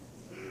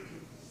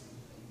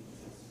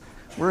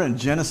We're in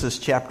Genesis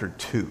chapter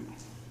 2.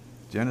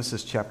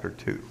 Genesis chapter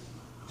 2.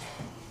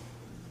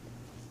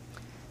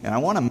 And I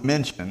want to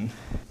mention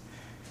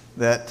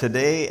that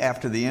today,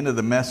 after the end of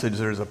the message,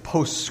 there's a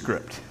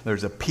postscript.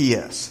 There's a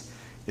PS.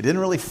 It didn't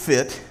really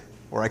fit,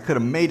 or I could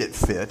have made it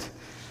fit,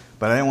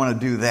 but I didn't want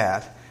to do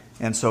that.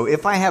 And so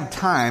if I have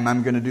time,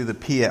 I'm going to do the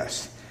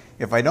PS.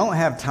 If I don't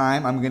have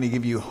time, I'm going to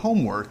give you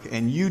homework,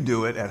 and you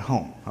do it at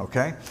home,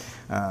 okay?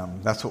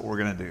 That's what we're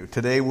going to do.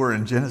 Today we're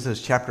in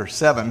Genesis chapter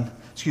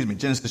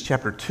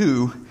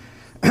 2,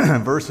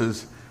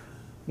 verses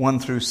 1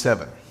 through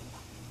 7.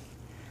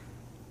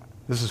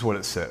 This is what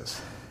it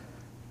says.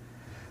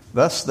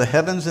 Thus the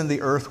heavens and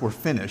the earth were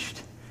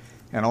finished,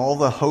 and all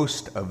the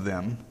host of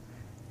them.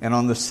 And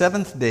on the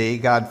seventh day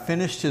God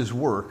finished his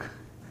work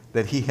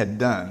that he had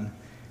done,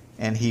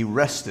 and he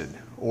rested,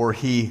 or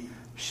he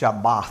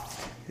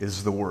Shabbathed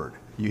is the word.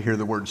 You hear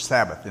the word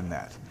Sabbath in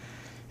that.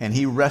 And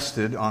he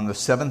rested on the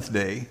seventh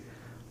day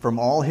from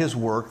all his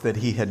work that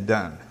he had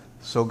done.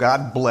 So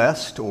God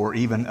blessed, or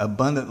even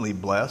abundantly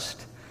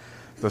blessed,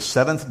 the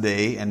seventh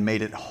day and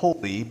made it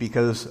holy,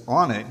 because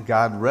on it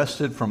God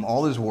rested from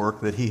all his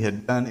work that he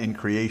had done in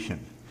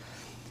creation.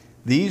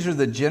 These are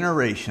the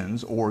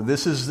generations, or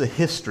this is the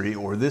history,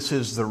 or this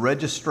is the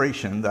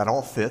registration, that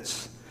all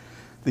fits.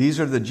 These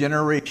are the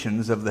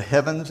generations of the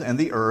heavens and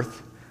the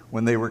earth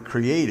when they were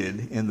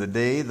created in the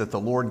day that the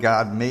Lord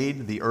God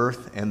made the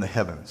earth and the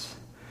heavens.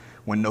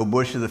 When no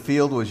bush of the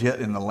field was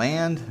yet in the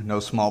land, no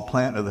small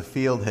plant of the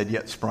field had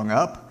yet sprung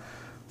up,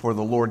 for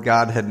the Lord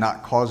God had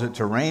not caused it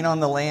to rain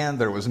on the land,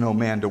 there was no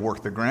man to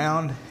work the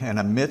ground, and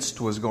a mist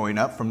was going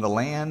up from the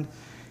land,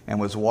 and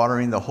was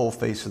watering the whole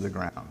face of the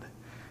ground.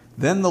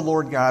 Then the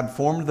Lord God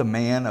formed the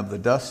man of the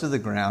dust of the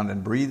ground,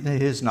 and breathed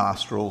into his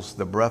nostrils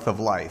the breath of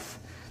life,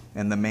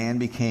 and the man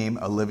became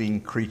a living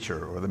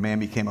creature, or the man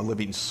became a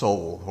living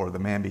soul, or the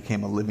man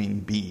became a living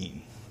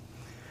being.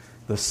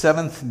 The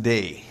seventh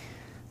day.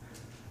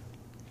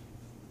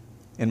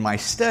 In my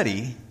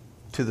study,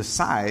 to the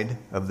side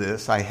of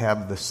this, I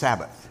have the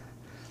Sabbath.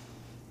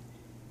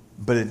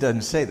 But it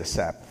doesn't say the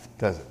Sabbath,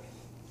 does it?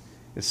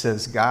 It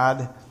says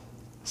God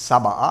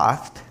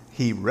Sabaoth,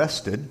 he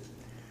rested,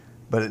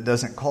 but it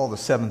doesn't call the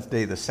seventh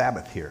day the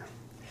Sabbath here.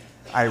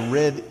 I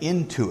read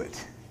into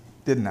it,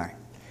 didn't I?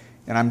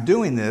 And I'm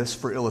doing this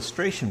for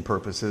illustration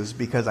purposes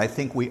because I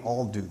think we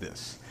all do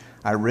this.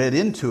 I read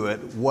into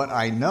it what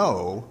I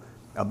know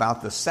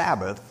about the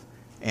Sabbath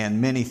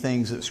and many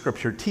things that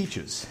Scripture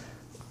teaches,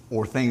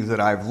 or things that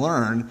I've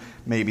learned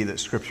maybe that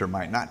Scripture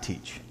might not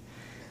teach.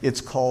 It's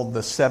called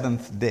the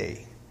seventh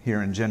day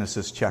here in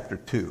Genesis chapter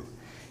 2.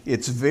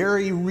 It's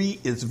very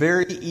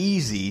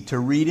easy to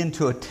read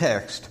into a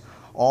text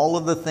all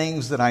of the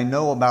things that I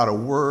know about a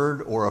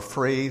word or a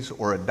phrase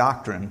or a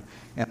doctrine,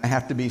 and I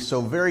have to be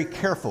so very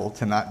careful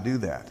to not do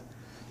that.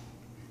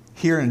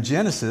 Here in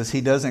Genesis,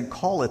 he doesn't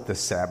call it the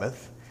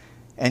Sabbath,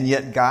 and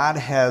yet God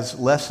has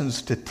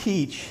lessons to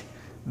teach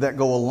that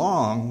go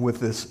along with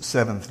this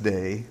seventh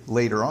day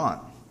later on.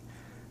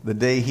 The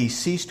day he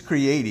ceased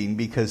creating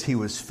because he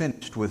was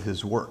finished with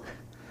his work.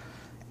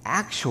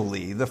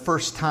 Actually, the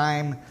first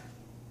time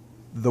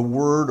the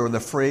word or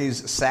the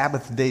phrase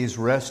Sabbath day's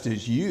rest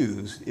is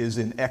used is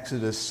in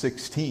Exodus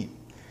 16.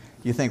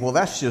 You think, well,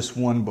 that's just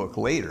one book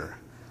later.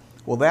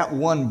 Well, that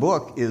one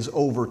book is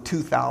over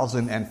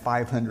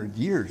 2,500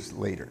 years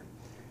later.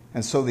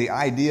 And so the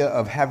idea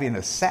of having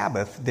a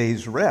Sabbath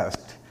day's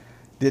rest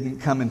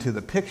didn't come into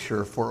the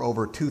picture for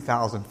over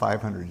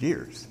 2,500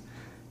 years.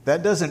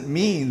 That doesn't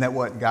mean that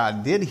what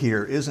God did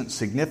here isn't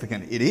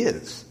significant. It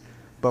is.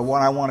 But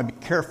what I want to be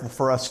careful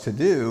for us to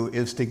do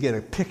is to get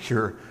a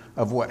picture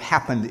of what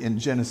happened in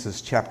Genesis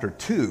chapter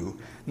 2,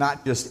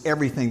 not just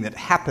everything that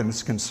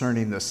happens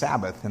concerning the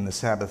Sabbath and the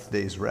Sabbath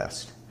day's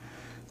rest.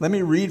 Let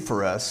me read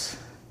for us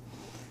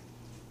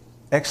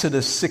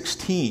Exodus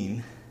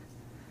 16,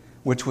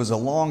 which was a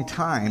long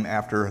time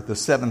after the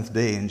seventh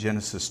day in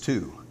Genesis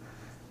 2.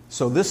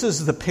 So this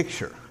is the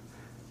picture.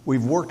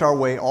 We've worked our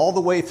way all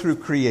the way through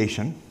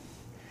creation.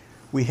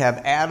 We have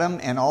Adam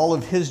and all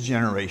of his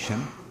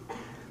generation.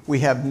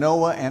 We have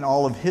Noah and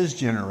all of his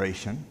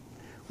generation.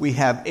 We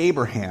have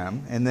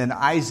Abraham, and then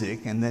Isaac,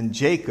 and then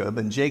Jacob.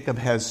 And Jacob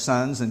has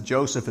sons, and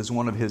Joseph is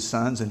one of his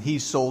sons, and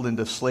he's sold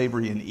into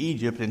slavery in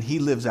Egypt, and he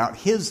lives out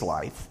his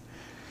life.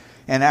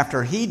 And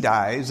after he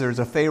dies, there's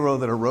a Pharaoh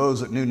that arose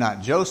that knew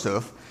not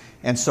Joseph,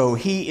 and so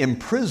he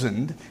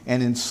imprisoned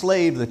and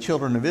enslaved the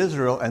children of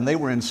Israel, and they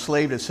were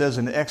enslaved, it says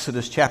in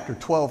Exodus chapter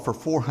 12, for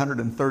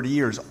 430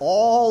 years.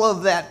 All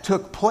of that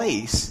took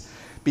place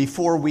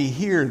before we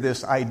hear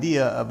this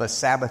idea of a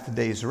Sabbath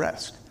day's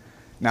rest.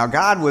 Now,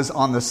 God was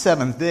on the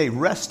seventh day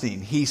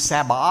resting. He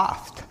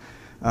Sabaothed.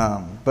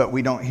 But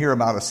we don't hear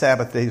about a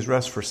Sabbath day's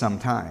rest for some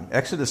time.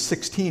 Exodus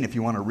 16, if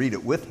you want to read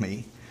it with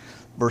me,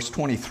 verse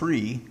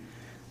 23,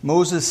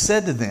 Moses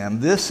said to them,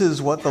 "This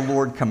is what the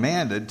Lord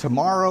commanded.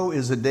 Tomorrow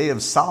is a day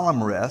of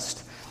solemn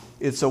rest."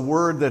 It's a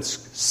word that's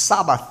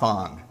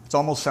Sabbathon. It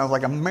almost sounds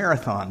like a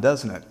marathon,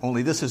 doesn't it?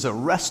 Only this is a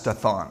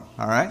restathon,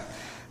 all right?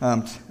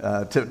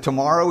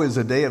 Tomorrow is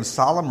a day of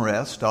solemn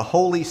rest, a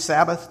holy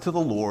Sabbath to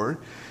the Lord.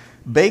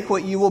 Bake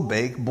what you will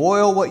bake,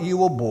 boil what you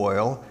will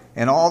boil,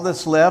 and all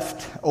that's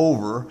left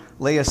over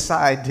lay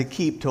aside to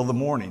keep till the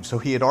morning. So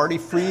he had already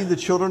freed the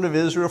children of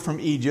Israel from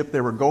Egypt.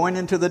 They were going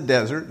into the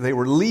desert. They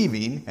were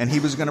leaving, and he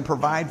was going to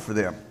provide for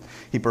them.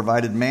 He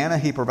provided manna.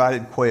 He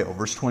provided quail.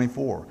 Verse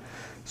 24.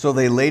 So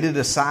they laid it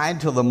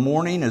aside till the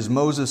morning as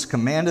Moses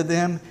commanded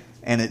them,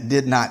 and it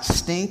did not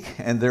stink,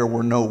 and there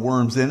were no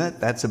worms in it.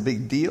 That's a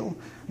big deal.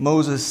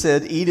 Moses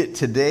said, eat it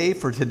today,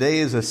 for today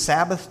is a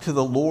Sabbath to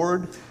the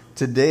Lord.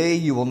 Today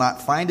you will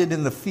not find it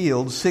in the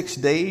field. 6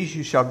 days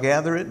you shall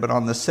gather it, but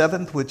on the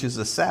seventh, which is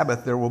a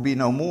Sabbath, there will be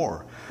no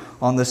more.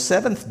 On the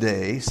seventh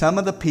day, some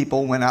of the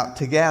people went out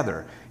to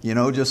gather. You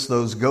know, just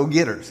those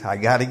go-getters. I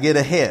got to get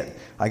ahead.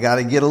 I got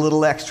to get a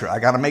little extra. I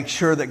got to make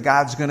sure that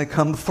God's going to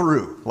come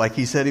through, like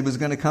he said he was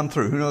going to come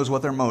through. Who knows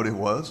what their motive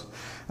was?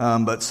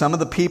 But some of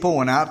the people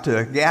went out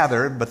to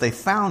gather, but they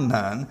found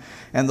none.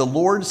 And the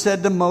Lord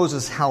said to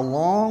Moses, how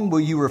long will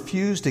you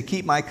refuse to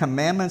keep my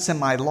commandments and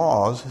my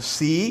laws?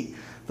 See,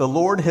 the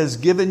Lord has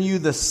given you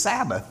the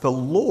Sabbath. The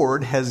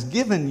Lord has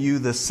given you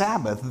the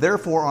Sabbath.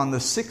 Therefore, on the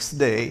sixth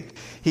day,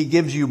 he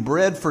gives you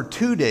bread for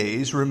 2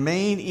 days.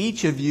 Remain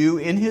each of you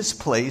in his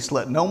place.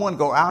 Let no one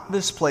go out of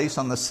his place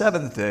on the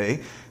seventh day.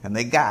 And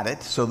they got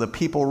it. So the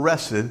people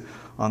rested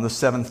on the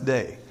seventh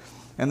day.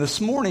 And this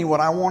morning, what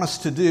I want us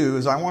to do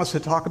is I want us to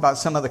talk about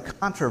some of the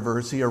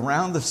controversy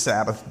around the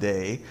Sabbath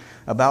day,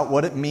 about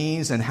what it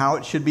means and how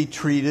it should be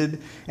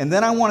treated. And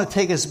then I want to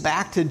take us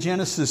back to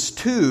Genesis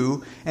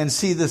 2 and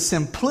see the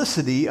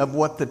simplicity of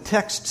what the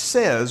text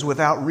says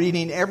without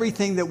reading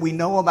everything that we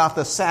know about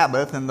the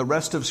Sabbath and the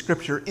rest of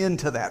Scripture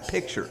into that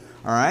picture.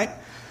 All right?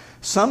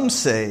 Some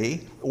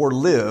say, or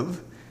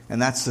live,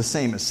 and that's the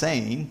same as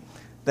saying,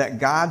 that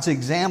God's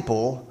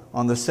example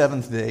on the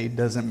seventh day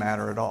doesn't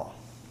matter at all.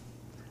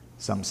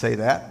 Some say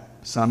that.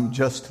 Some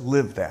just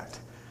live that.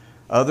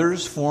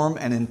 Others form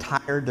an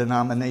entire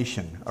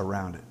denomination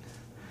around it.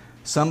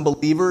 Some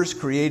believers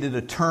created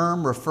a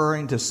term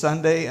referring to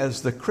Sunday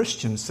as the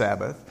Christian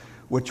Sabbath,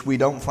 which we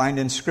don't find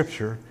in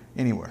Scripture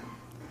anywhere.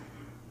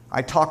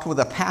 I talked with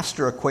a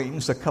pastor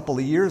acquaintance a couple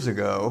of years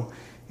ago,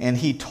 and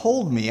he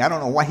told me, I don't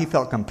know why he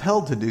felt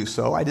compelled to do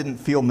so, I didn't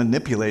feel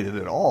manipulated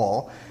at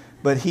all,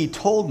 but he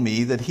told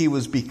me that he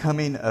was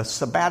becoming a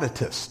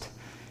Sabbatist.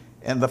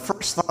 And the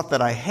first thought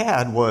that I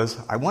had was,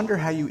 I wonder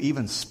how you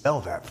even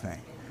spell that thing.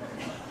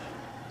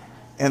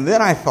 And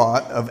then I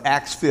thought of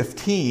Acts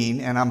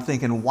 15, and I'm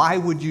thinking, why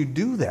would you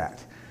do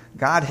that?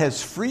 God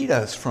has freed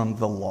us from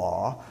the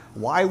law.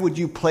 Why would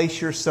you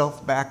place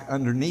yourself back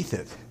underneath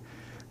it?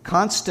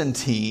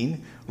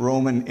 Constantine,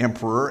 Roman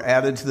emperor,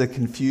 added to the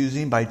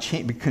confusion by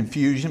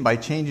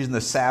changing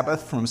the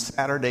Sabbath from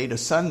Saturday to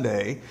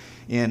Sunday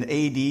in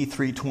AD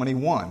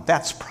 321.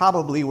 That's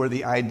probably where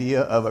the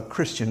idea of a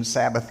Christian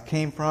Sabbath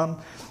came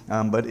from,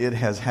 but it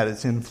has had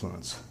its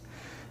influence.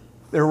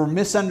 There were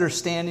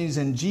misunderstandings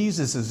in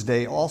Jesus'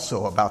 day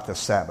also about the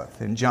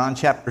Sabbath. In John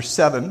chapter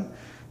 7,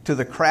 to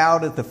the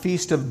crowd at the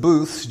Feast of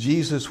Booths,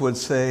 Jesus would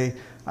say,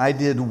 I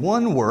did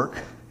one work,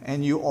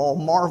 and you all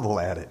marvel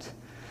at it.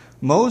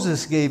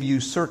 Moses gave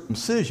you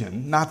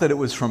circumcision, not that it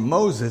was from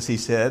Moses, he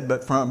said,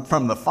 but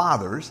from the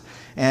fathers,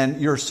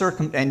 and you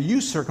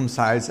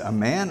circumcise a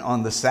man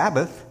on the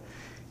Sabbath.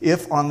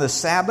 If on the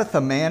Sabbath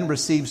a man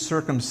receives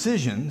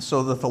circumcision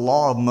so that the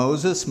law of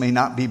Moses may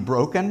not be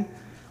broken,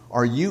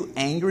 are you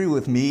angry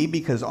with me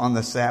because on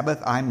the Sabbath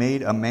I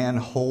made a man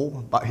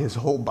whole, his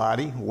whole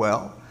body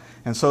well?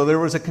 And so there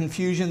was a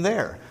confusion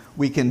there.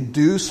 We can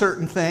do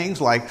certain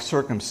things like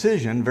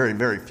circumcision, very,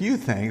 very few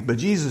things, but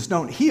Jesus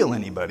don't heal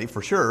anybody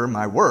for sure,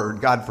 my word,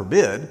 God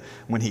forbid,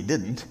 when he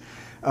didn't.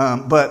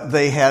 But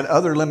they had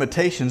other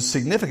limitations,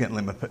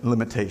 significant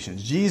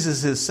limitations.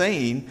 Jesus is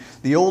saying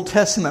the Old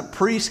Testament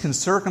priest can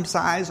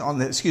circumcise on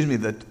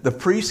the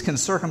priest can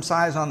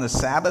circumcise on the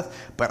Sabbath,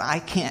 but I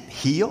can't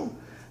heal.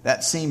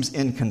 That seems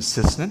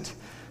inconsistent.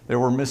 There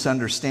were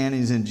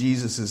misunderstandings in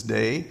Jesus'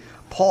 day.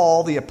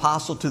 Paul, the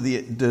apostle to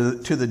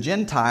the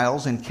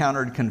Gentiles,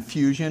 encountered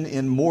confusion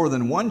in more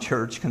than one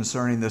church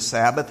concerning the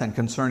Sabbath and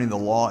concerning the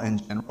law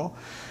in general.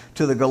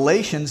 To the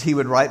Galatians, he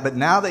would write, but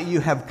now that you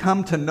have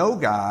come to know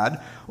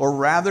God, or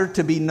rather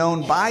to be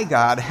known by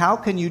God, how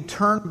can you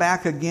turn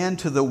back again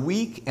to the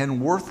weak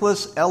and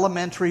worthless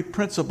elementary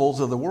principles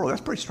of the world?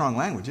 That's pretty strong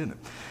language, isn't it?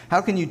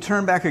 How can you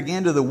turn back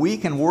again to the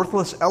weak and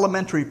worthless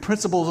elementary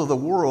principles of the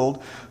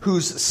world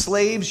whose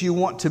slaves you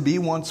want to be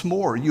once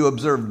more? You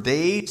observe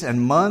days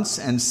and months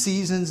and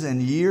seasons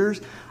and years.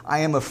 I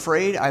am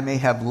afraid I may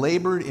have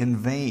labored in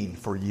vain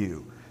for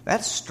you.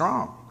 That's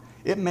strong.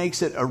 It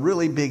makes it a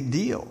really big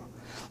deal.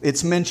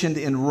 It's mentioned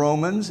in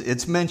Romans.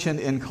 It's mentioned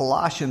in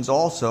Colossians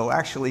also.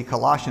 Actually,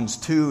 Colossians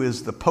 2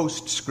 is the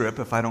postscript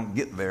if I don't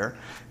get there.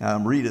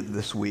 Read it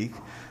this week.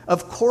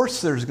 Of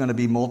course there's going to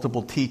be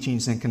multiple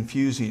teachings and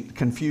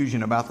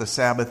confusion about the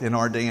Sabbath in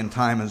our day and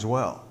time as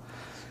well.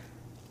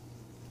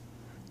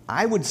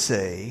 I would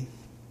say,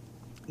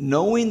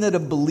 knowing that a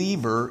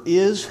believer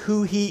is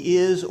who he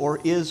is or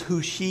is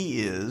who she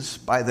is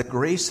by the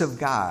grace of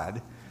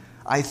God,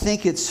 I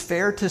think it's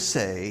fair to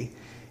say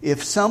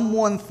if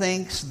someone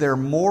thinks they're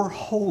more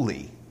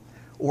holy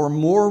or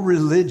more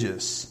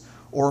religious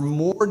or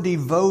more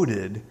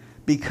devoted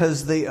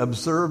because they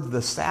observe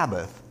the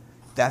Sabbath,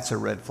 that's a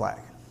red flag.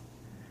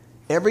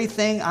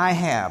 Everything I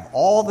have,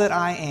 all that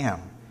I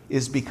am,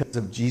 is because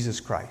of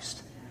Jesus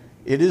Christ.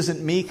 It isn't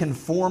me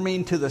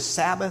conforming to the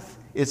Sabbath.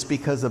 It's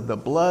because of the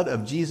blood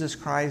of Jesus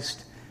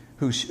Christ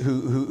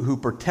who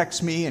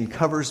protects me and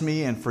covers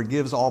me and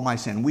forgives all my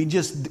sin. We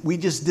just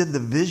did the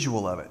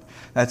visual of it.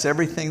 That's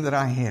everything that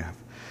I have.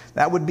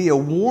 That would be a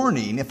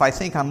warning if I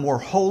think I'm more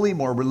holy,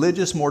 more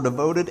religious, more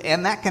devoted,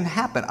 and that can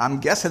happen. I'm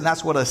guessing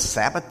that's what a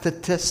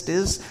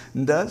Sabbathist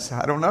does.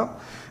 I don't know.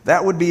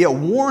 That would be a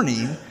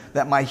warning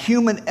that my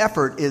human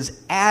effort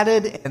is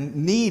added and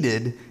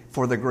needed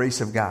for the grace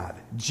of God.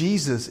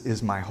 Jesus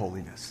is my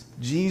holiness.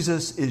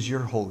 Jesus is your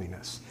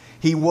holiness.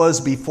 He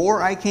was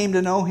before I came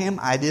to know him.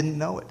 I didn't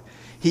know it.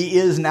 He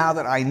is now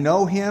that I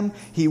know him.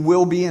 He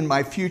will be in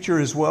my future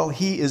as well.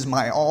 He is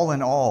my all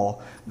in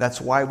all. That's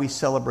why we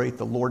celebrate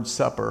the Lord's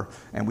Supper,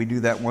 and we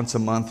do that once a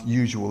month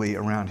usually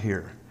around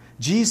here.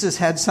 Jesus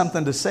had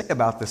something to say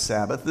about the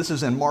Sabbath. This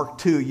is in Mark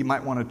 2. You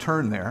might want to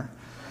turn there.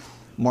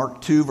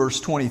 Mark 2, verse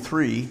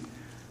 23.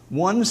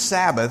 One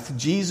Sabbath,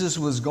 Jesus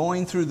was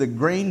going through the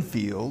grain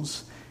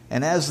fields,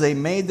 and as they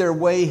made their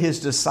way, his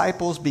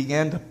disciples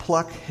began to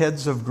pluck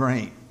heads of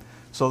grain.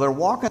 So they're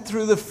walking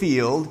through the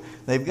field,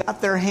 they've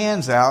got their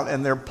hands out,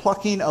 and they're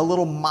plucking a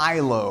little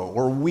milo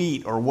or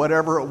wheat or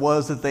whatever it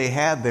was that they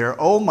had there.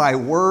 Oh my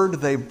word,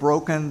 they've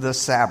broken the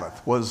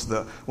Sabbath, was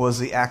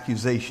the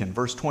accusation.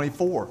 Verse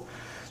 24.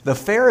 The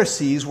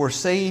Pharisees were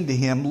saying to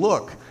him,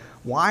 look,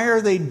 why are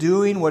they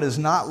doing what is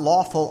not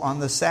lawful on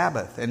the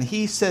Sabbath? And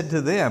he said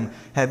to them,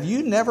 have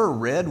you never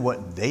read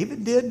what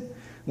David did?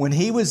 When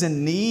he was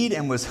in need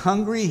and was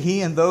hungry,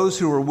 he and those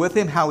who were with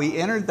him, how he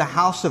entered the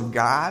house of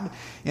God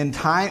in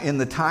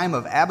the time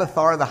of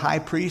Abiathar the high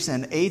priest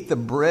and ate the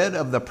bread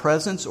of the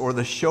presence, or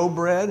the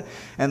showbread.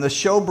 And the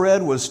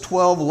showbread was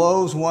 12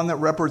 loaves, one that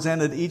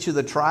represented each of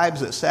the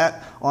tribes that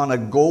sat on a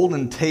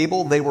golden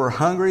table. They were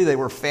hungry, they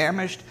were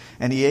famished,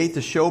 and he ate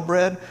the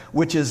showbread,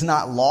 which is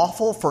not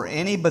lawful for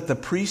any but the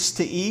priests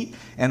to eat,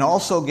 and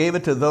also gave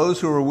it to those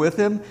who were with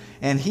him.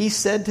 And he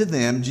said to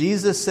them,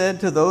 Jesus said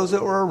to those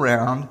that were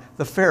around,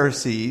 the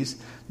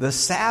Pharisees, the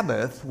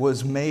Sabbath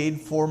was made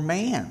for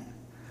man.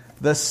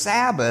 The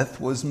Sabbath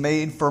was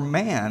made for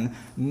man,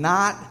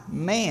 not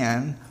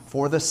man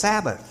for the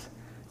Sabbath.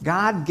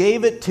 God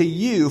gave it to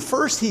you.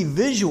 First, he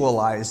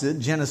visualized it,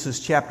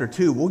 Genesis chapter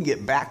 2. We'll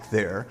get back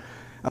there,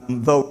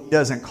 though he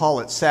doesn't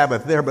call it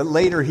Sabbath there. But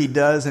later he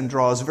does and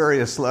draws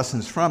various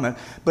lessons from it.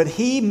 But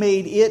he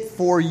made it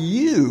for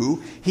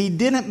you. He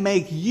didn't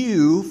make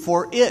you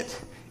for it.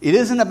 It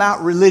isn't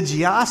about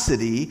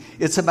religiosity.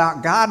 It's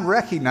about God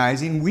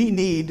recognizing we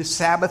need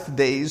Sabbath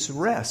days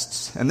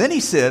rests. And then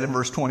he said in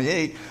verse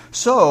 28,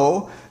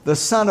 so the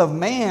Son of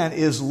Man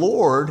is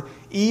Lord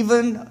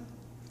even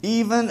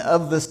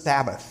of the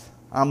Sabbath.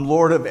 I'm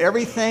Lord of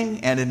everything,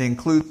 and it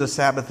includes the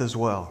Sabbath as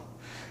well.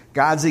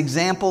 God's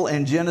example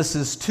in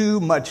Genesis 2,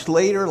 much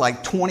later,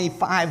 like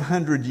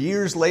 2,500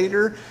 years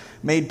later,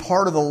 was made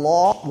part of the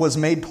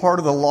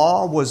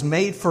law, was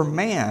made for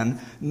man,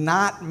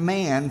 not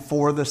man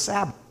for the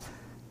Sabbath.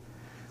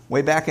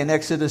 Way back in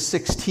Exodus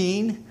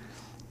 16,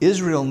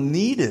 Israel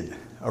needed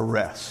a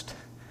rest.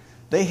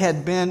 They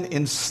had been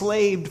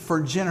enslaved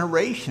for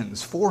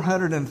generations,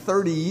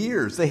 430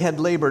 years. They had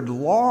labored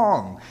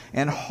long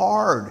and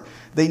hard.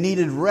 They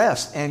needed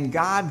rest, and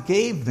God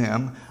gave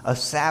them a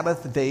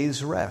Sabbath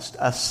day's rest,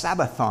 a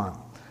Sabbathon,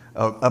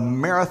 a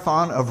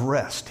marathon of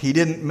rest. He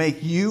didn't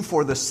make you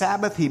for the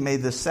Sabbath. He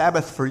made the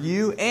Sabbath for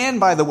you. And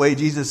by the way,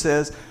 Jesus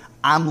says,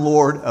 I'm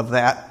Lord of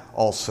that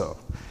also.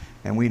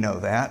 And we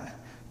know that.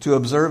 To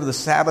observe the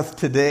Sabbath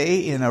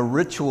today in a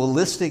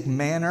ritualistic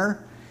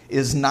manner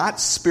is not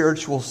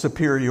spiritual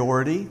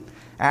superiority.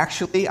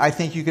 Actually, I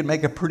think you can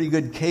make a pretty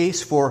good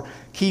case for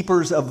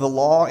keepers of the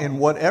law in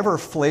whatever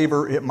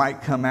flavor it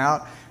might come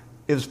out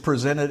is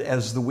presented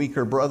as the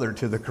weaker brother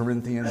to the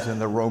Corinthians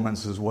and the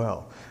Romans as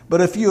well.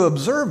 But if you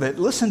observe it,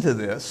 listen to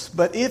this,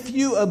 but if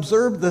you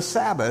observe the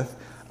Sabbath,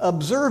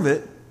 observe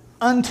it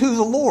unto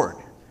the Lord.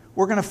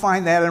 We're going to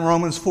find that in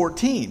Romans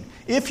 14.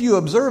 If you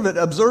observe it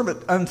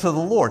unto the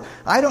Lord.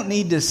 I don't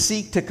need to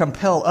seek to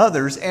compel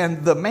others.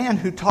 And the man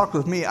who talked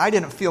with me, I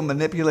didn't feel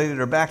manipulated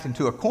or backed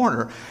into a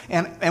corner.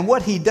 And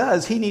what he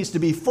does, he needs to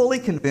be fully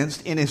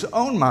convinced in his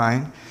own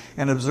mind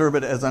and observe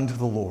it as unto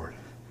the Lord.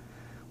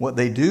 What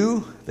they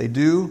do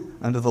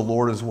unto the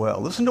Lord as well.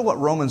 Listen to what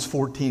Romans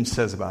 14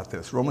 says about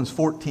this. Romans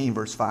 14,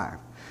 verse 5.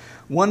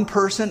 One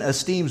person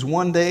esteems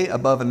one day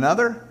above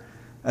another.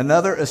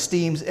 Another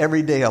esteems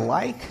every day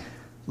alike.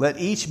 Let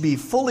each be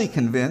fully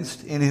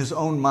convinced in his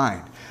own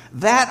mind.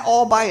 That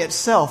all by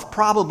itself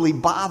probably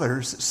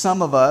bothers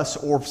some of us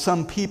or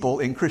some people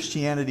in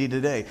Christianity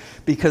today,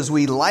 because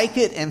we like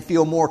it and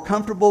feel more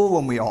comfortable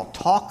when we all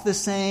talk the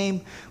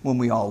same, when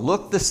we all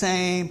look the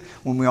same,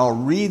 when we all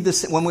read the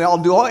same, when we all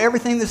do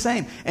everything the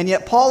same. And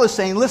yet Paul is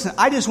saying, listen,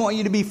 I just want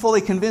you to be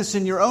fully convinced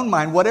in your own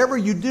mind. Whatever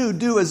you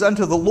do as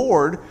unto the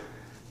Lord.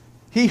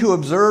 He who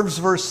observes,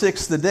 verse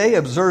 6, the day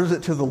observes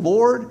it to the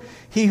Lord.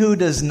 He who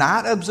does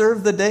not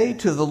observe the day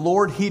to the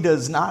Lord, he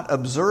does not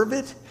observe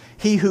it.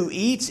 He who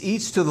eats,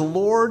 eats to the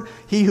Lord.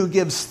 He who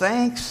gives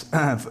thanks,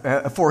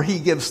 for he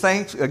gives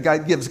thanks,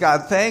 God gives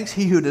God thanks.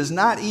 He who does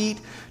not eat,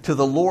 to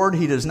the Lord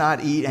he does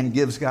not eat and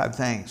gives God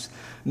thanks.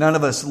 None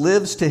of us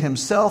lives to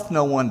himself.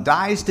 No one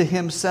dies to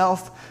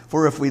himself.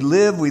 For if we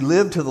live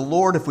to the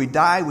Lord. If we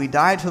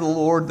die to the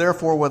Lord.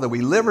 Therefore, whether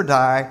we live or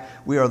die,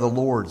 we are the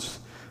Lord's.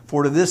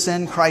 For to this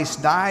end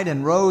Christ died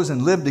and rose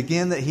and lived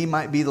again, that he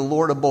might be the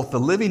Lord of both the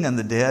living and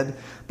the dead.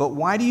 But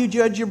why do you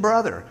judge your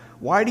brother?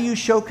 Why do you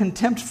show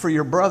contempt for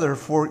your brother?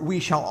 For we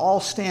shall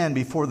all stand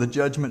before the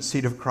judgment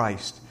seat of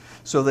Christ.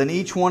 So then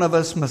each one of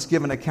us must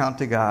give an account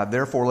to God.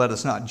 Therefore let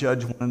us not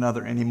judge one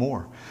another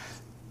anymore.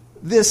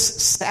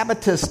 This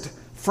Sabbatist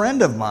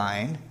friend of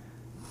mine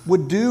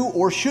would do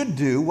or should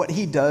do what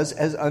he does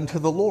as unto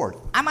the Lord.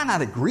 I might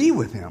not agree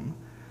with him,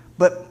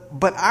 but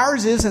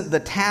ours isn't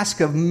the task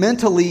of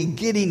mentally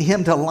getting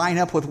him to line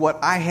up with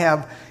what I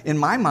have in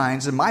my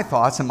minds and my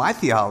thoughts and my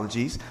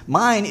theologies.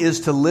 Mine is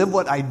to live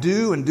what I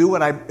do and do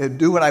what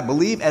I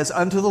believe as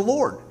unto the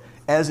Lord,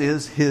 as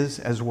is his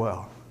as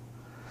well.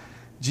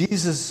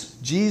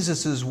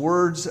 Jesus'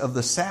 words of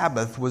the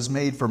Sabbath was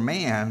made for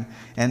man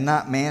and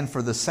not man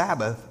for the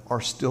Sabbath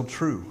are still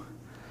true.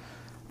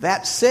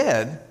 That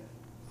said,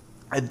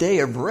 a day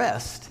of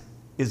rest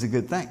is a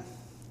good thing.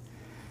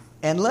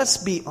 And let's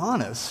be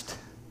honest,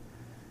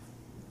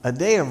 a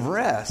day of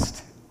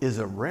rest is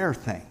a rare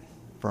thing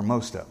for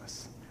most of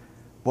us.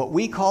 What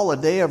we call a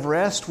day of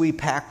rest, we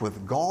pack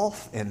with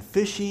golf and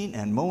fishing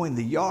and mowing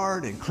the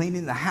yard and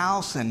cleaning the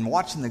house and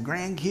watching the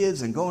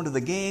grandkids and going to the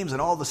games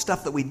and all the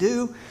stuff that we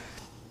do.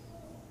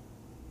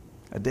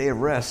 A day of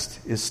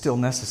rest is still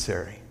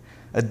necessary.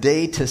 A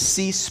day to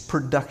cease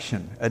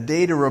production. A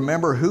day to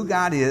remember who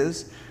God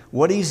is,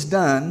 what He's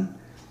done,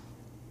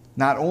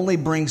 not only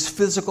brings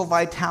physical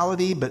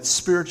vitality, but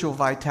spiritual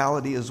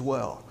vitality as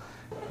well.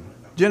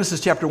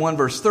 Genesis chapter 1,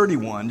 verse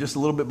 31, just a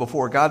little bit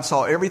before, God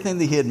saw everything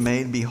that He had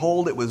made.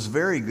 Behold, it was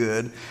very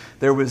good.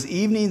 There was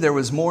evening, there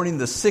was morning,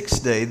 the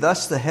sixth day.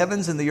 Thus the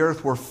heavens and the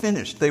earth were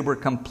finished. They were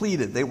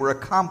completed. They were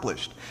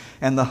accomplished.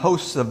 And the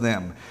hosts of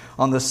them.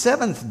 On the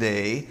seventh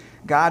day,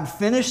 God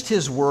finished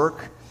His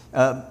work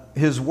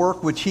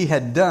which He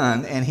had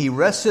done, and He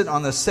rested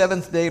on the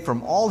seventh day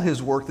from all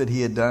His work that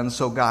He had done.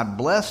 So God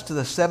blessed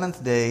the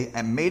seventh day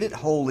and made it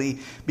holy,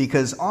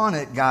 because on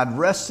it God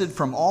rested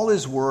from all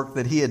His work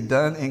that He had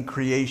done in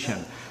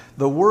creation.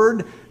 The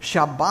word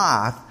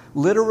Shabbat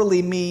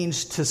literally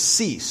means to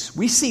cease.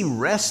 We see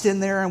rest in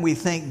there and we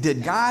think,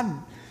 did God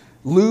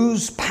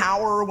lose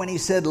power when He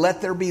said, let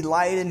there be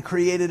light, and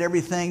created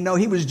everything? No,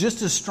 He was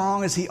just as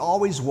strong as He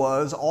always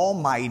was,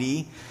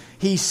 almighty.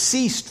 He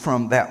ceased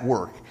from that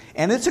work.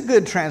 And it's a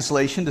good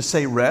translation to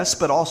say rest,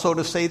 but also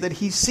to say that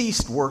He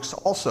ceased works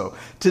also.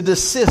 To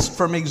desist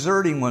from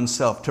exerting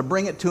oneself, to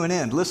bring it to an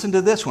end. Listen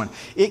to this one.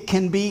 It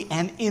can be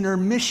an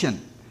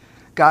intermission.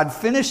 God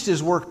finished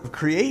His work of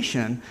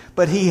creation,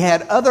 but He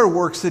had other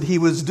works that He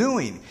was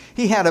doing.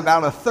 He had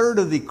about a third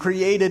of the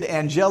created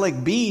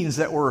angelic beings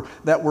that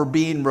were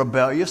being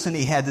rebellious, and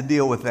He had to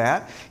deal with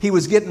that. He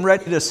was getting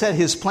ready to set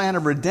His plan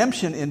of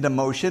redemption into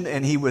motion,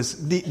 and He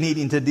was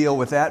needing to deal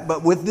with that.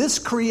 But with this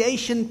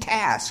creation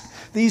task,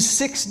 these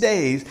 6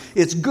 days,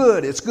 it's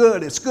good, it's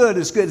good, it's good,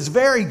 it's good, it's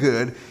very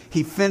good.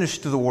 He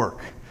finished the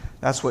work.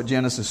 That's what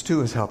Genesis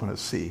 2 is helping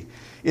us see.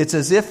 It's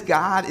as if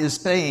God is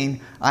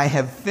saying, I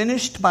have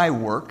finished my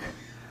work.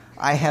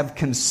 I have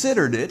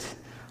considered it.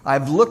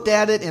 I've looked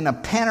at it in a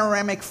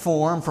panoramic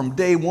form from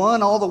day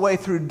 1 all the way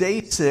through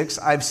day 6.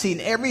 I've seen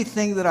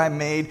everything that I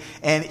made,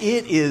 and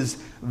it is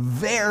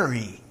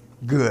very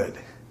good.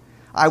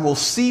 I will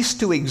cease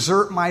to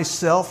exert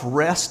myself,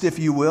 rest if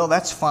you will,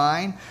 that's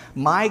fine.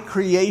 My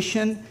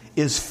creation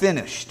is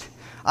finished.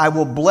 I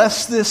will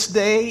bless this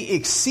day,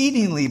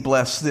 exceedingly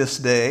bless this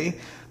day,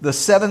 the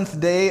seventh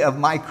day of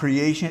my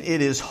creation.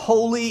 It is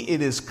holy,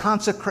 it is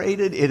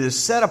consecrated, it is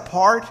set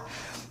apart.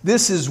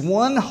 This is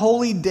one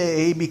holy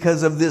day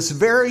because of this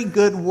very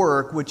good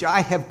work which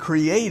I have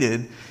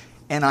created,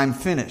 and I'm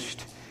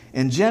finished.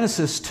 In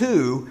Genesis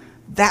 2,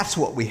 that's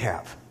what we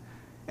have.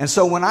 And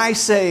so when I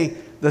say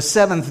the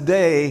seventh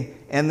day,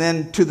 and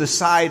then to the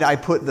side I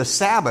put the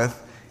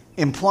Sabbath,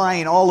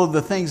 implying all of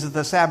the things that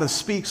the Sabbath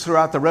speaks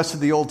throughout the rest of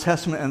the Old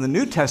Testament and the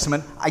New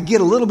Testament, I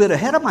get a little bit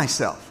ahead of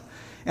myself.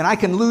 And I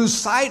can lose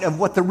sight of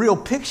what the real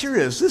picture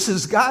is. This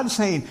is God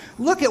saying,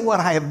 look at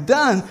what I have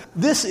done.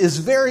 This is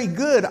very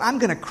good. I'm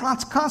going to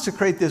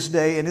consecrate this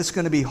day, and it's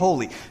going to be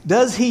holy.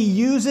 Does He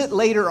use it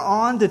later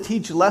on to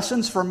teach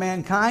lessons for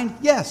mankind?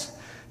 Yes.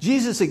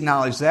 Jesus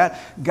acknowledged that.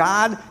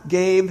 God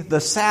gave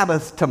the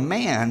Sabbath to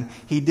man.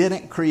 He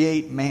didn't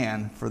create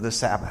man for the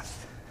Sabbath.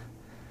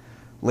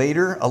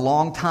 Later, a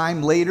long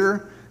time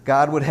later,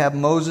 God would have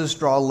Moses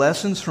draw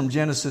lessons from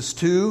Genesis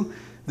 2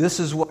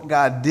 This is what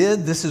God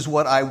did. This is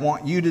what I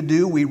want you to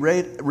do. We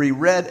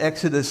read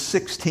Exodus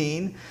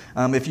 16.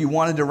 If you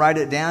wanted to write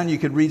it down, you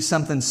could read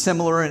something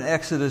similar in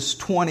Exodus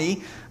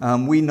 20.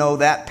 We know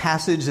that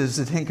passage is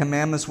the Ten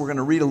Commandments. We're going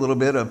to read a little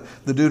bit of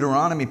the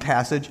Deuteronomy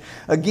passage.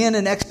 Again,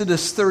 in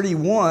Exodus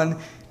 31,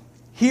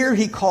 here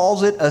he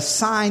calls it a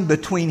sign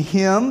between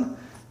him,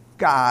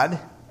 God,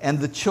 and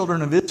the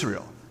children of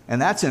Israel. And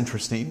that's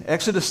interesting.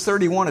 Exodus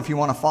 31, if you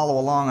want to follow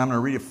along, I'm going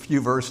to read a few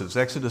verses.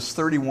 Exodus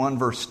 31,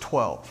 verse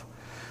 12.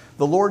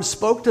 The Lord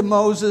spoke to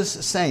Moses,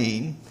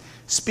 saying,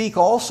 Speak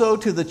also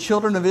to the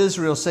children of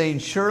Israel, saying,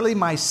 Surely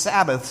my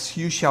Sabbaths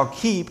you shall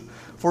keep,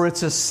 for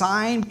it's a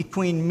sign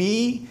between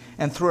me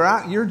and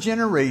throughout your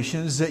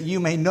generations, that you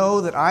may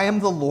know that I am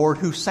the Lord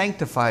who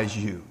sanctifies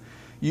you.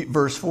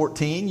 Verse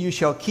 14, You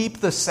shall keep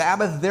the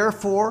Sabbath,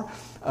 therefore,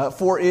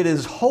 for it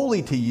is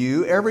holy to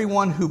you.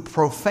 Everyone who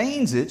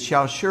profanes it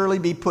shall surely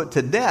be put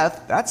to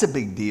death. That's a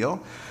big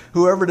deal.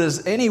 Whoever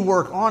does any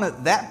work on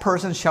it, that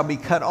person shall be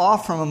cut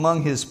off from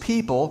among his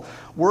people.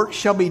 Work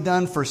shall be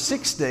done for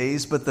 6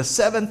 days, but the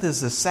seventh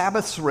is the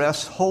Sabbath's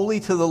rest,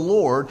 holy to the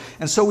Lord.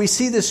 And so we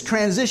see this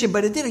transition,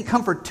 but it didn't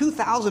come for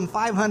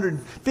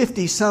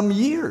 2,550 some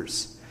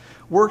years.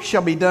 Work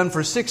shall be done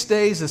for 6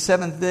 days. The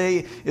seventh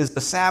day is the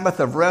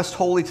Sabbath of rest,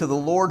 holy to the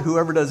Lord.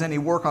 Whoever does any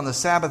work on the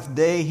Sabbath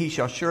day, he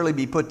shall surely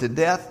be put to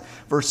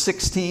death. Verse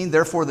 16,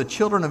 Therefore the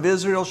children of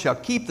Israel shall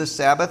keep the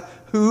Sabbath.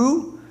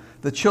 Who?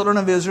 The children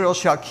of Israel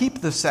shall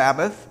keep the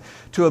Sabbath,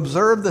 to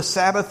observe the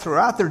Sabbath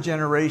throughout their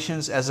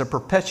generations as a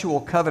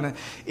perpetual covenant.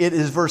 It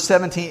is, verse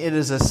 17, it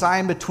is a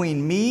sign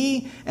between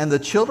me and the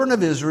children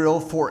of Israel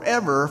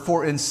forever.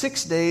 For in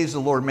 6 days the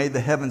Lord made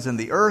the heavens and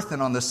the earth,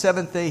 and on the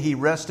seventh day he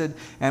rested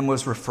and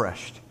was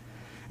refreshed.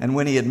 And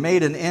when he had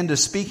made an end of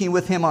speaking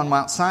with him on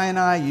Mount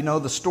Sinai, you know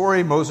the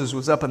story. Moses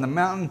was up in the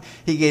mountain.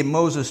 He gave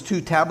Moses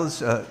two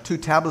tablets of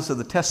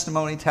the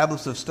testimony,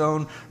 tablets of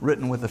stone,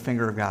 written with the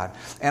finger of God.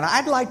 And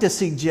I'd like to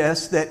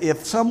suggest that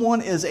if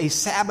someone is a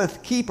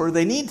Sabbath keeper,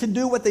 they need to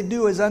do what they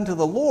do as unto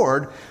the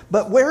Lord.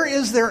 But where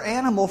is their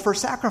animal for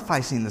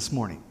sacrificing this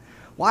morning?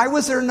 Why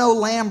was there no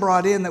lamb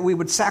brought in that we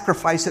would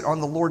sacrifice it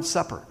on the Lord's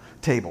Supper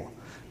table?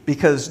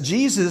 Because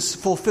Jesus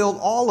fulfilled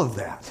all of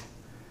that.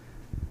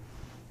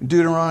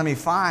 Deuteronomy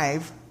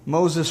 5,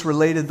 Moses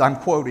related, I'm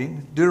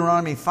quoting,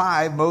 Deuteronomy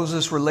 5,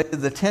 Moses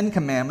related the Ten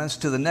Commandments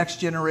to the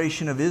next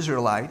generation of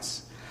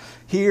Israelites.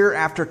 Here,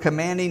 after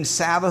commanding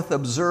Sabbath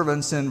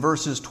observance in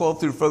verses 12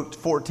 through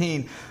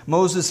 14,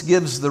 Moses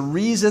gives the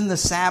reason the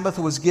Sabbath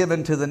was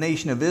given to the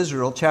nation of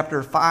Israel.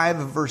 Chapter 5,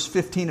 verse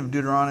 15 of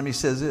Deuteronomy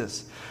says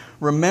this,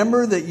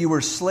 Remember that you were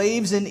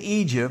slaves in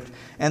Egypt,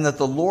 and that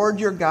the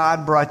Lord your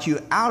God brought you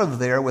out of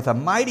there with a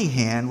mighty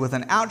hand, with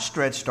an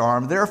outstretched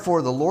arm.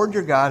 Therefore, the Lord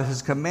your God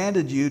has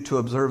commanded you to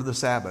observe the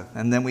Sabbath.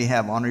 And then we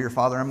have, honor your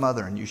father and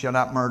mother, and you shall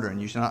not murder,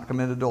 and you shall not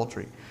commit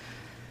adultery.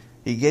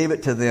 He gave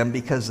it to them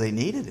because they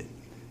needed it.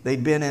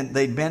 They'd been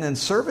in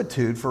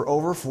servitude for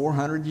over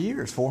 400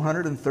 years,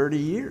 430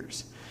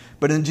 years.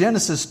 But in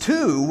Genesis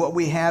 2, what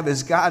we have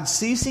is God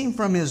ceasing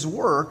from his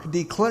work,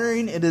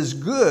 declaring it is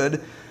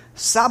good,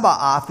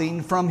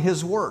 Sabbathing from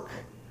his work.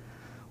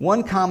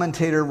 One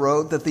commentator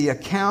wrote that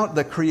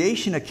the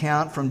creation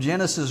account from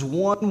Genesis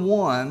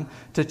 1:1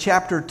 to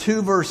chapter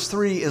 2 verse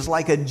 3 is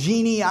like a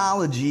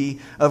genealogy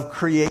of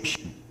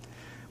creation.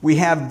 We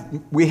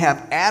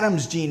have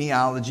Adam's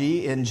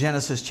genealogy in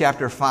Genesis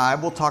chapter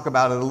 5. We'll talk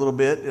about it a little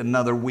bit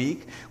another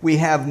week. We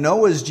have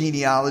Noah's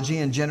genealogy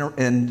in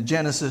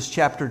Genesis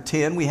chapter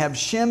 10. We have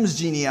Shem's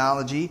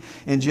genealogy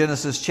in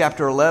Genesis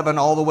chapter 11,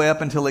 all the way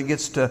up until it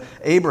gets to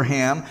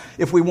Abraham.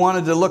 If we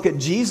wanted to look at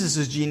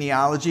Jesus'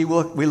 genealogy,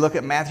 we look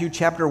at Matthew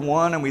chapter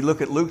 1 and we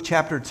look at Luke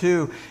chapter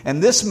 2.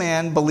 And this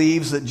man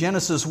believes that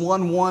Genesis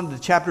 1:1 to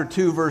chapter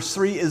 2 verse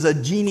 3 is a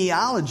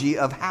genealogy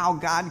of how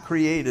God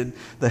created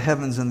the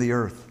heavens and the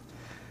earth.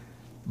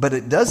 But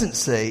it doesn't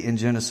say in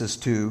Genesis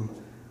 2,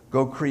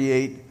 go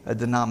create a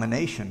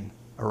denomination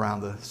around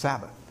the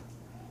Sabbath.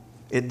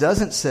 It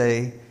doesn't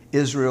say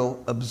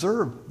Israel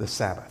observe the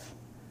Sabbath.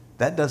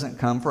 That doesn't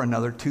come for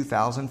another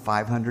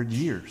 2,500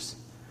 years.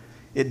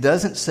 It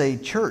doesn't say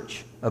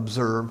church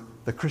observe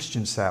the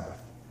Christian Sabbath.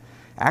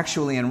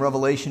 Actually, in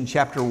Revelation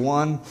chapter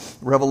 1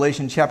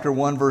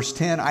 verse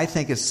 10, I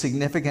think it's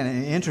significant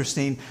and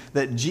interesting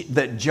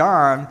that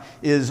John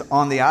is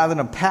on the island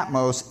of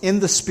Patmos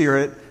in the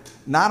Spirit,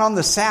 not on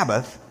the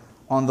Sabbath,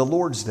 on the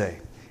Lord's Day.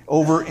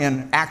 Over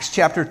in Acts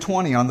chapter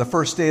 20, on the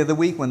first day of the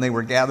week when they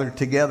were gathered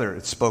together.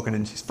 It's spoken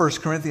in 1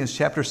 Corinthians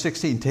chapter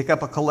 16. Take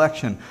up a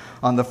collection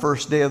on the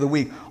first day of the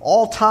week.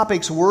 All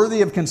topics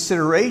worthy of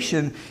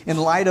consideration in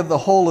light of the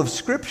whole of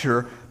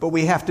Scripture, but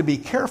we have to be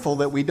careful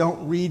that we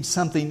don't read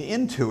something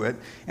into it.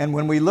 And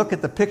when we look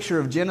at the picture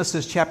of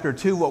Genesis chapter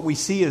 2, what we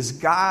see is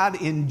God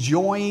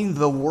enjoying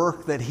the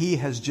work that he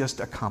has just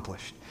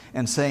accomplished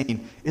and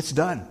saying, it's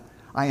done.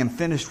 I am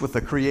finished with the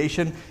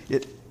creation.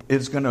 It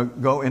is going to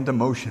go into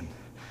motion.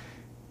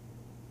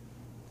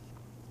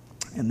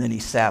 And then he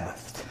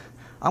Sabbathed.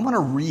 I'm going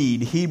to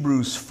read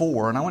Hebrews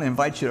 4, and I want to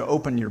invite you to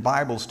open your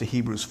Bibles to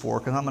Hebrews 4,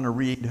 because I'm going to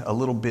read a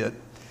little bit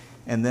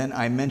And then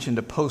I mentioned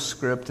a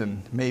postscript,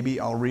 and maybe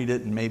I'll read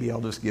it, and maybe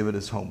I'll just give it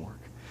as homework.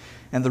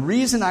 And the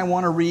reason I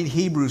want to read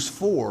Hebrews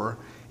 4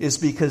 is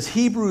because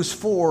Hebrews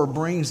 4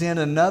 brings in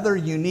another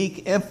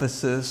unique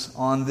emphasis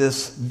on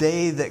this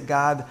day that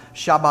God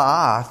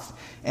Shabbath.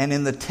 And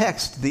in the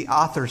text, the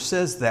author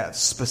says that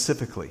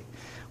specifically.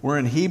 We're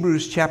in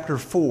Hebrews chapter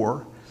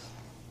 4.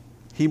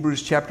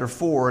 Hebrews chapter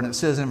 4, and it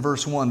says in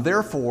verse 1,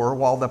 "Therefore,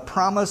 while the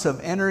promise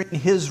of entering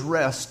his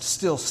rest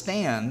still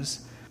stands,"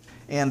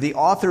 and the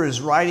author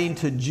is writing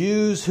to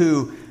Jews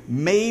who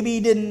maybe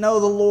didn't know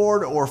the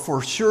Lord or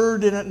for sure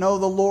didn't know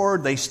the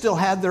Lord. They still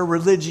had their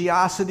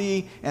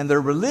religiosity and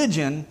their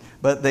religion,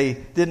 but they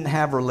didn't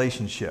have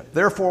relationship.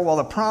 "Therefore, while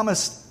the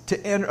promise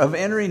of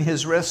entering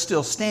his rest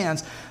still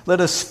stands,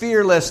 let us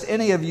fear lest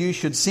any of you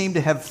should seem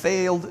to have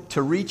failed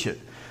to reach it.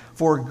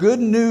 For good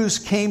news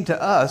came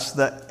to us,"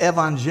 the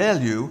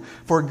Evangelium,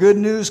 "for good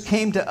news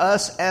came to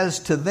us as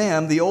to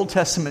them," the Old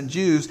Testament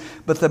Jews,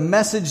 "but the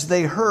message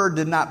they heard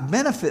did not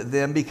benefit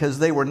them because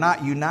they were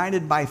not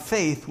united by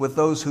faith with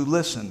those who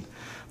listened.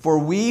 For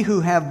we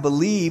who have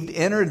believed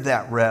entered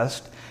that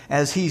rest,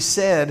 as he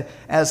said,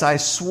 'As I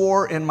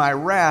swore in my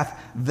wrath,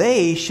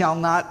 they shall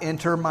not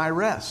enter my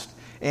rest.'"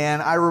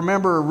 And I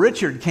remember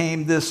Richard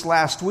came this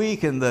last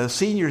week, and the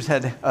seniors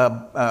had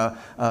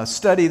a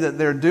study that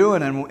they're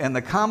doing, and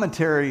the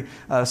commentary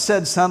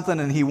said something,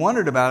 and he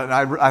wondered about it.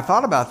 And I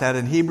thought about that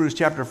in Hebrews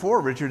chapter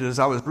 4, Richard, as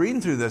I was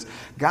reading through this.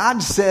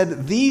 God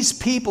said, these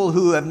people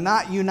who have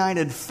not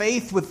united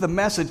faith with the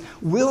message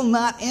will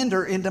not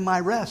enter into my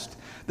rest.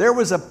 There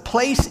was a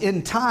place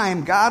in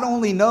time, God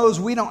only knows,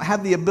 we don't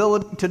have the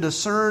ability to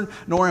discern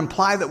nor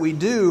imply that we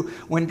do,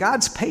 when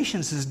God's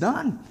patience is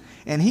done.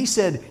 And he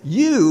said,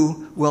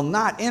 you will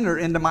not enter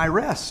into my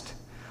rest.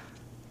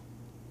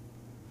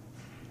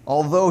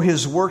 Although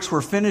his works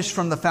were finished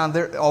from the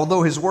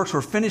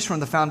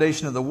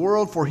foundation of the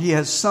world, for he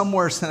has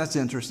somewhere, that's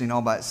interesting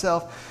all by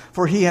itself,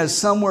 for he has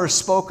somewhere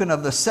spoken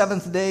of the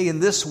seventh day in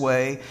this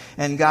way,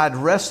 and God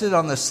rested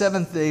on the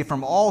seventh day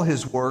from all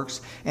his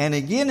works. And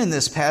again in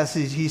this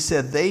passage he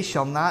said, they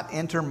shall not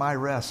enter my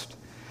rest.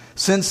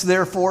 Since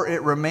therefore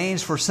it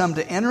remains for some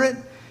to enter it,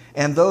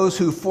 and those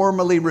who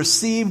formerly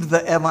received the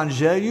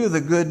Evangelium,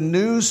 the good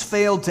news,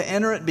 failed to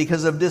enter it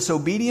because of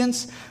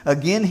disobedience,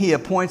 again he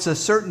appoints a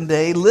certain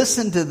day.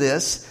 Listen to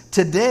this.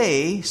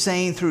 Today,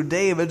 saying through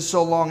David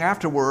so long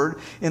afterward,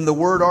 in the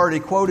word already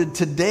quoted,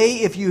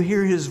 today if you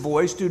hear his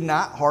voice, do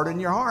not harden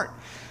your heart.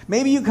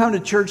 Maybe you come to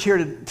church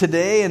here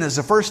today and it's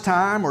the first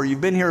time, or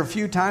you've been here a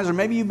few times, or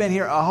maybe you've been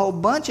here a whole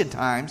bunch of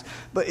times.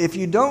 But if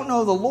you don't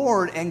know the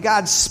Lord and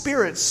God's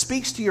Spirit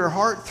speaks to your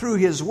heart through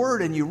his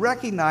word, and you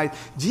recognize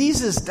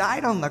Jesus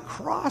died on the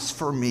cross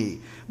for me.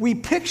 We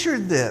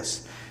pictured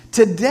this.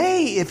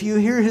 Today, if you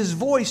hear his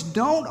voice,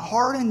 don't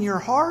harden your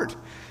heart.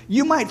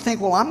 You might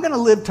think, well, I'm going to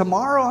live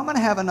tomorrow. I'm going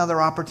to have another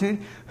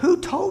opportunity. Who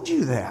told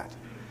you that?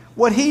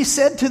 What he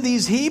said to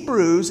these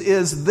Hebrews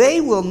is they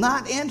will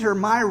not enter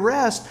my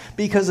rest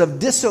because of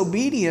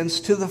disobedience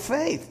to the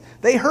faith.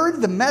 They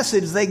heard the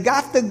message. They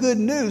got the good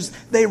news.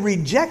 They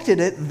rejected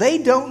it. They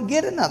don't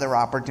get another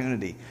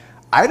opportunity.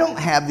 I don't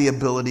have the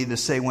ability to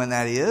say when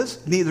that is.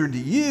 Neither do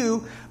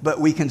you.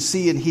 But we can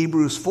see in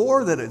Hebrews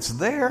 4 that it's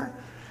there.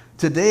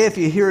 Today, if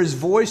you hear his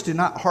voice, do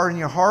not harden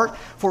your heart.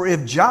 For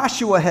if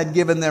Joshua had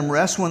given them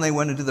rest when they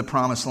went into the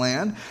promised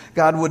land,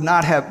 God would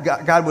not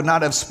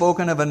have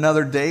spoken of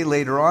another day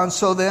later on.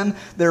 So then,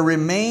 there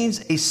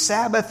remains a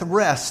Sabbath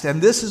rest. And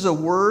this is a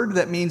word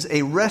that means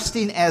a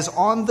resting as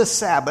on the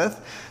Sabbath.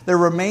 There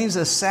remains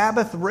a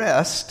Sabbath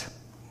rest.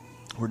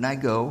 Where did I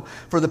go?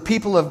 For the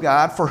people of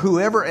God, for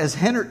whoever has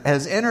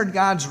entered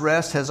God's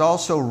rest has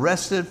also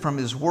rested from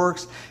his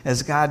works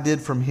as God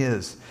did from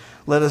his.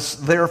 Let us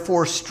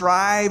therefore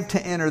strive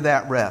to enter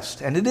that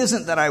rest. And it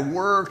isn't that I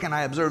work and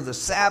I observe the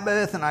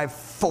Sabbath and I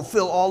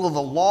fulfill all of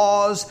the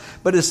laws,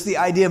 but it's the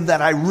idea of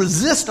that I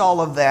resist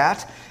all of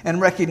that and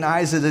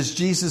recognize it as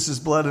Jesus'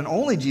 blood and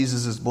only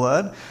Jesus'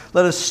 blood.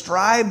 Let us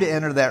strive to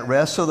enter that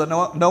rest so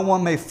that no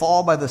one may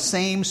fall by the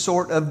same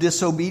sort of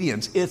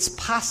disobedience. It's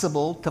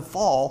possible to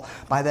fall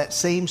by that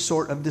same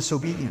sort of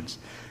disobedience.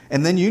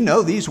 And then you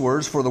know these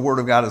words, for the word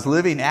of God is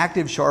living,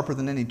 active, sharper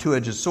than any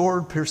two-edged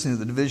sword, piercing to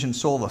the division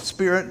soul of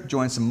spirit,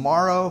 joints and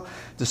marrow,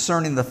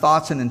 discerning the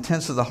thoughts and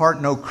intents of the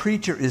heart. No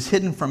creature is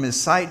hidden from his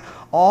sight.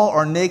 All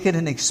are naked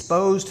and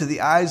exposed to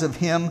the eyes of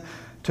him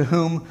to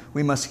whom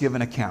we must give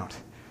an account.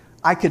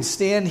 I could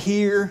stand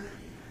here,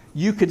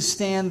 you could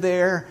stand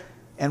there,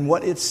 and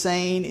what it's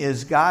saying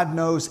is God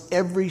knows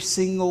every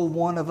single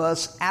one of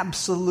us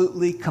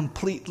absolutely,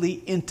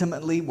 completely,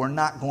 intimately. We're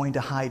not going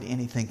to hide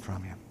anything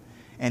from him.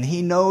 And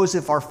he knows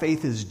if our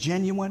faith is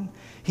genuine.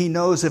 He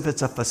knows if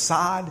it's a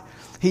facade.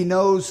 He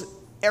knows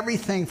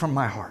everything from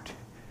my heart.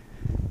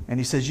 And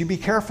he says, you be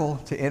careful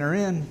to enter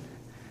in.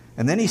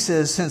 And then he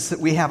says, since that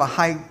we have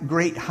a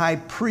great high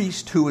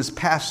priest who has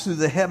passed through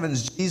the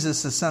heavens,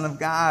 Jesus, the Son of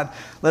God,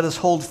 let us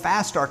hold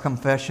fast our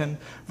confession.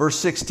 Verse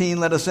 16,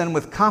 let us then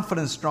with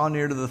confidence draw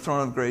near to the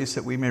throne of grace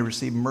that we may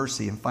receive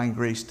mercy and find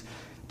grace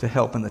to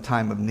help in the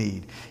time of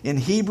need. In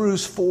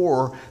Hebrews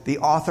 4, the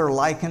author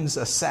likens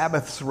a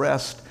Sabbath's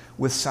rest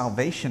with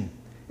salvation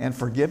and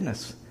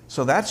forgiveness.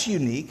 So that's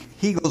unique.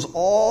 He goes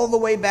all the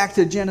way back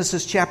to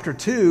Genesis chapter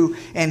 2,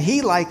 and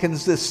he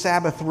likens this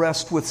Sabbath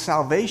rest with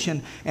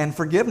salvation and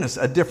forgiveness,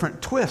 a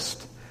different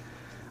twist.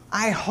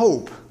 I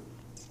hope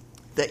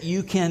that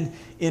you can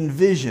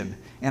envision,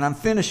 and I'm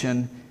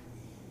finishing,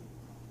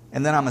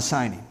 and then I'm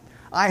assigning.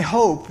 I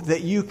hope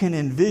that you can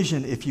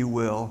envision, if you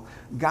will,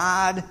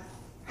 God,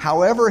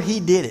 however he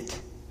did it,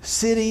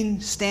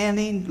 sitting,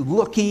 standing,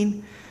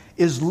 looking,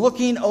 is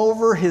looking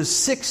over his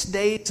 6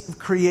 days of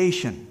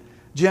creation,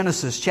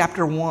 Genesis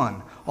chapter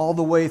 1, all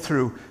the way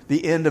through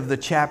the end of the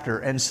chapter,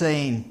 and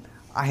saying,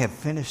 I have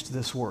finished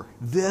this work.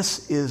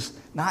 This is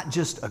not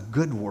just a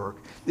good work.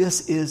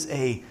 This is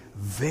a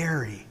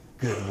very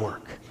good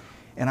work.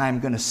 And I'm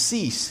going to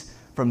cease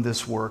from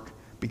this work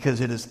because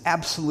it is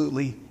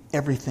absolutely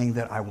everything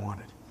that I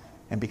wanted.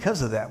 And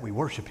because of that, we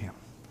worship him.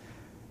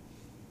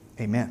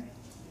 Amen.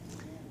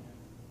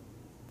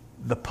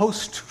 The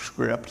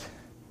postscript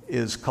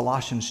is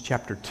Colossians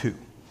chapter 2.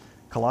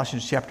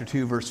 Colossians chapter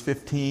 2, verse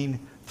 15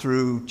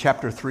 through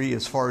chapter 3,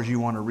 as far as you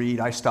want to read.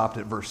 I stopped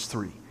at verse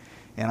 3.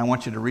 And I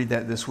want you to read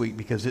that this week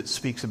because it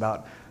speaks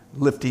about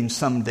lifting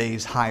some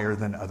days higher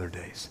than other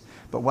days.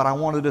 But what I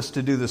wanted us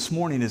to do this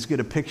morning is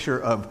get a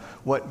picture of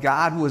what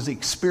God was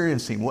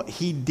experiencing, what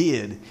he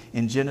did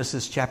in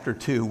Genesis chapter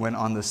 2 when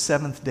on the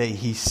seventh day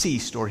he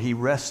ceased or he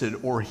rested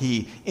or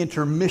he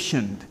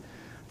intermissioned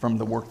from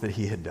the work that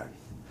he had done.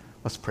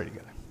 Let's pray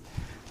together.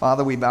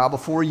 Father, we bow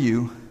before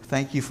you.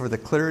 Thank you for the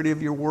clarity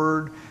of your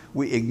word.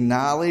 We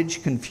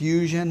acknowledge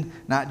confusion,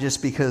 not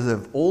just because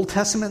of Old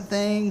Testament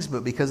things,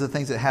 but because of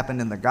things that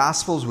happened in the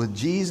Gospels with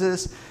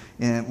Jesus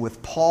and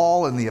with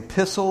Paul and the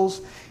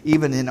epistles,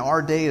 even in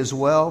our day as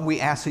well. We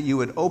ask that you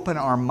would open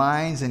our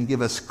minds and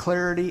give us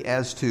clarity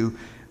as to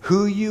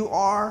who you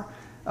are,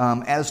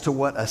 as to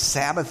what a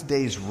Sabbath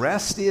day's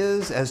rest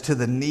is, as to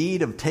the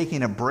need of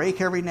taking a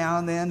break every now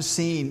and then,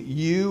 seeing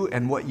you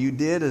and what you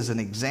did as an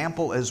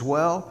example as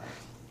well.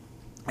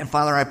 And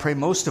Father, I pray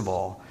most of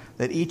all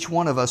that each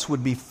one of us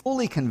would be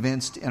fully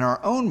convinced in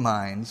our own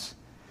minds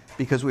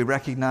because we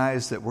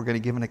recognize that we're going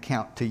to give an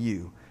account to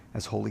you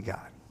as holy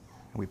God.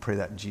 And we pray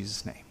that in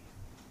Jesus' name.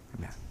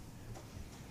 Amen.